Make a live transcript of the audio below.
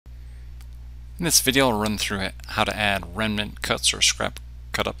In this video, I'll run through how to add remnant cuts or scrap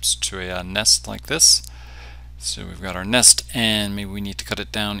cut-ups to a nest like this. So we've got our nest, and maybe we need to cut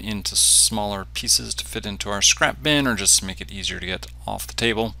it down into smaller pieces to fit into our scrap bin, or just make it easier to get off the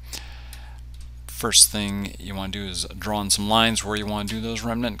table. First thing you want to do is draw in some lines where you want to do those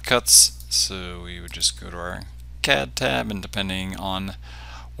remnant cuts. So we would just go to our CAD tab, and depending on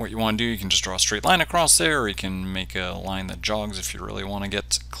what you want to do, you can just draw a straight line across there, or you can make a line that jogs if you really want to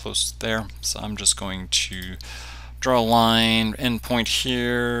get close there. So I'm just going to draw a line, endpoint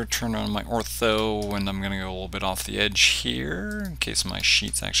here, turn on my ortho, and I'm going to go a little bit off the edge here in case my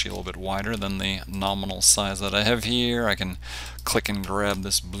sheet's actually a little bit wider than the nominal size that I have here. I can click and grab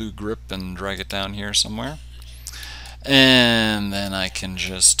this blue grip and drag it down here somewhere. And then I can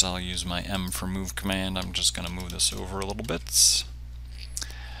just, I'll use my M for move command. I'm just going to move this over a little bit.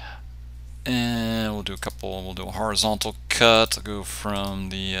 And we'll do a horizontal cut. I'll go from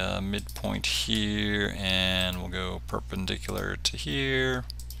the midpoint here, and we'll go perpendicular to here.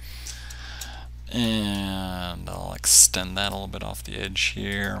 And I'll extend that a little bit off the edge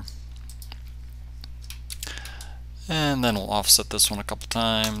here. And then we'll offset this one a couple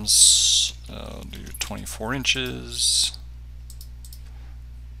times. I'll do 24 inches.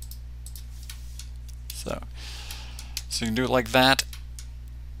 So you can do it like that.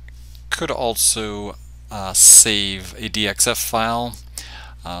 Could also save a DXF file.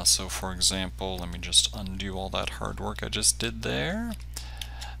 So for example, let me just undo all that hard work I just did there.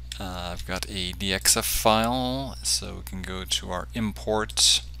 I've got a DXF file, so we can go to our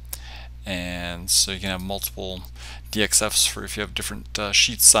import, and so you can have multiple DXFs for if you have different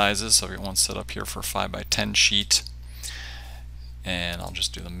sheet sizes. So I've got one set up here for 5x10 sheet, and I'll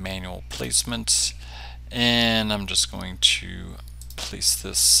just do the manual placement, and I'm just going to place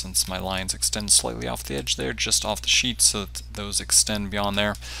this, since my lines extend slightly off the edge there, just off the sheet, so that those extend beyond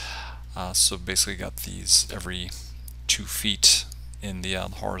there. So basically got these every 2 feet in the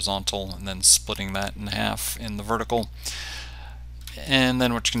horizontal, and then splitting that in half in the vertical. And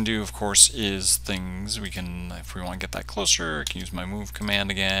then what you can do, of course, is things we can, if we want to get that closer, I can use my move command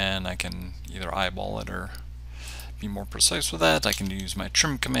again. I can either eyeball it or be more precise with that. I can use my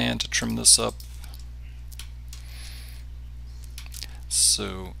trim command to trim this up.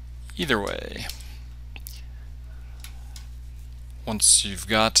 So either way, once you've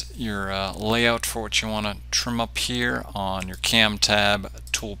got your layout for what you want to trim up here, on your cam tab,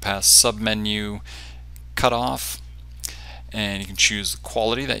 toolpath submenu, cutoff, and you can choose the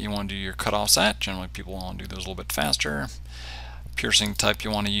quality that you want to do your cutoffs at. Generally people want to do those a little bit faster. Piercing type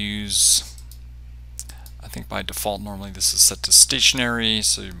you want to use, I think by default normally this is set to stationary,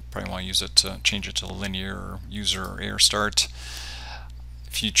 so you probably want to use it to change it to linear or user or air start.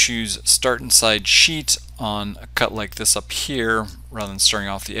 If you choose start inside sheet on a cut like this up here, rather than starting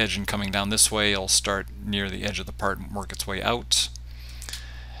off the edge and coming down this way, it'll start near the edge of the part and work its way out.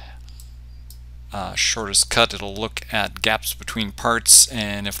 Shortest cut, it'll look at gaps between parts,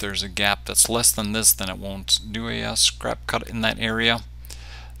 and if there's a gap that's less than this, then it won't do a scrap cut in that area.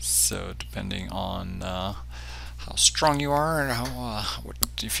 So depending on how strong you are and how what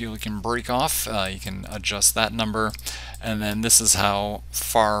you feel you can break off, you can adjust that number. And then this is how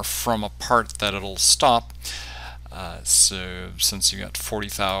far from a part that it'll stop. So since you got 40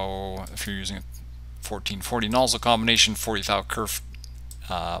 thou, if you're using a 1440 nozzle combination, 40 thou kerf,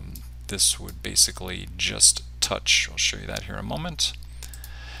 this would basically just touch. I'll show you that here in a moment.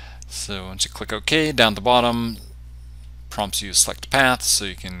 So once you click OK, down the bottom prompts you to select path, so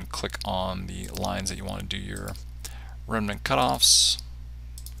you can click on the lines that you want to do your remnant cutoffs,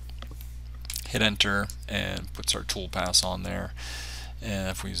 hit enter, and puts our toolpaths on there. And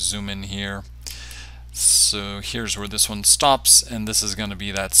if we zoom in here, so here's where this one stops, and this is going to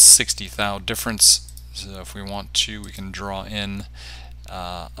be that 60 thou difference. So if we want to, we can draw in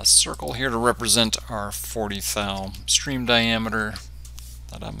a circle here to represent our 40 thou stream diameter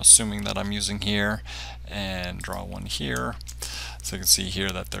that I'm assuming that I'm using here, and draw one here. So you can see here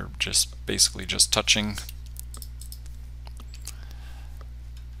that they're just basically just touching.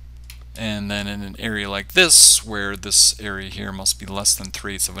 And then in an area like this, where this area here must be less than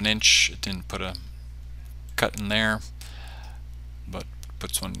 3/8 of an inch, it didn't put a cut in there, but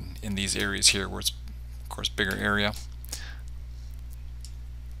puts one in these areas here where it's of course bigger area.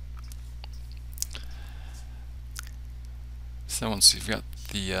 So once you've got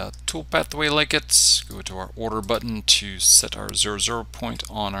the toolpath the way you like it, go to our order button to set our 00 point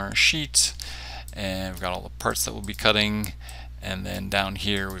on our sheet, and we've got all the parts that we'll be cutting. And then down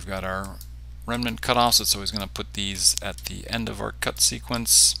here we've got our remnant cutoffs. It's always going to put these at the end of our cut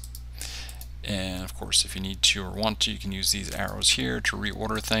sequence. And of course, if you need to or want to, you can use these arrows here to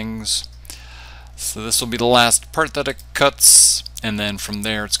reorder things. So this will be the last part that it cuts, and then from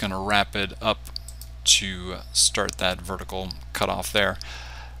there it's going to wrap it up to start that vertical cutoff there.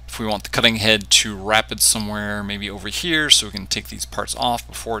 If we want the cutting head to wrap it somewhere, maybe over here, so we can take these parts off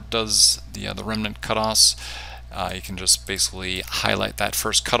before it does the remnant cutoffs, you can just basically highlight that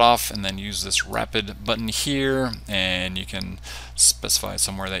first cutoff and then use this rapid button here, and you can specify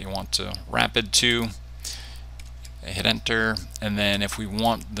somewhere that you want to rapid to. Hit enter, and then if we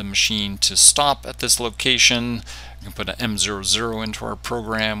want the machine to stop at this location, we can put an M00 into our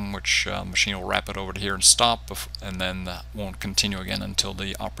program, which machine will wrap it over to here and stop, and then won't continue again until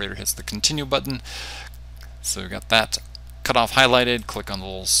the operator hits the continue button. So we got that cutoff highlighted. Click on the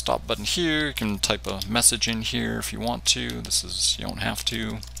little stop button here. You can type a message in here if you want to. This is, you don't have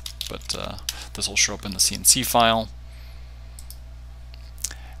to, but this will show up in the CNC file.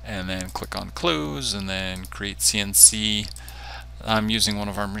 And then click on close and then create CNC. I'm using one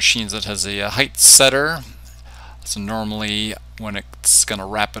of our machines that has a height setter. So normally when it's going to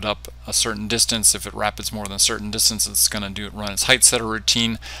wrap it up a certain distance, if it rapids more than a certain distance, it's going to run its height setter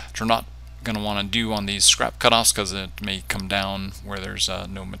routine, which we're not going to want to do on these scrap cutoffs because it may come down where there's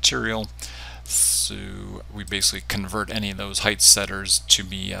no material. So we basically convert any of those height setters to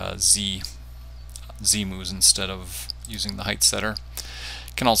be Z moves instead of using the height setter.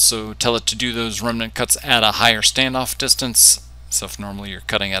 Can also tell it to do those remnant cuts at a higher standoff distance. So if normally you're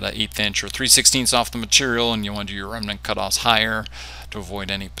cutting at an 1/8 inch or 3/16 off the material and you want to do your remnant cutoffs higher to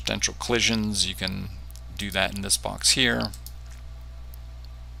avoid any potential collisions, you can do that in this box here.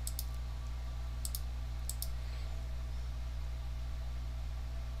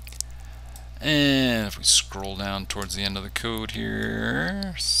 And if we scroll down towards the end of the code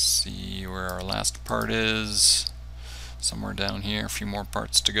here, see where our last part is. Somewhere down here, a few more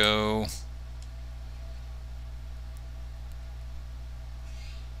parts to go.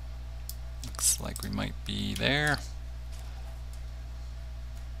 Looks like we might be there.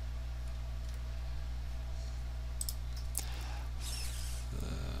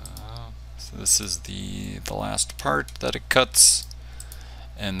 So this is the last part that it cuts,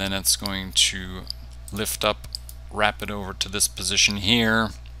 and then it's going to lift up, wrap it over to this position here.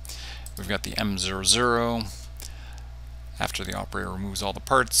 We've got the M00. After the operator removes all the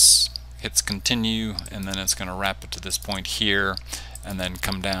parts, hits continue, and then it's going to wrap it to this point here and then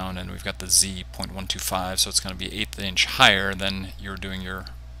come down, and we've got the Z 0.125, so it's going to be 1/8 inch higher than you're doing your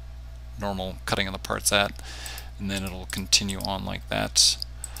normal cutting of the parts at, and then it'll continue on like that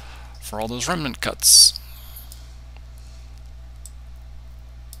for all those remnant cuts.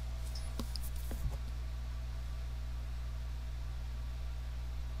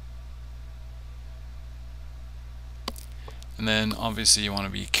 And then obviously you want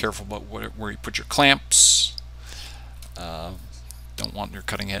to be careful about where you put your clamps. Don't want your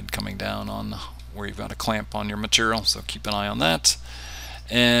cutting head coming down on where you've got a clamp on your material, so keep an eye on that.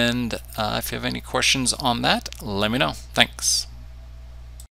 And if you have any questions on that, let me know. Thanks.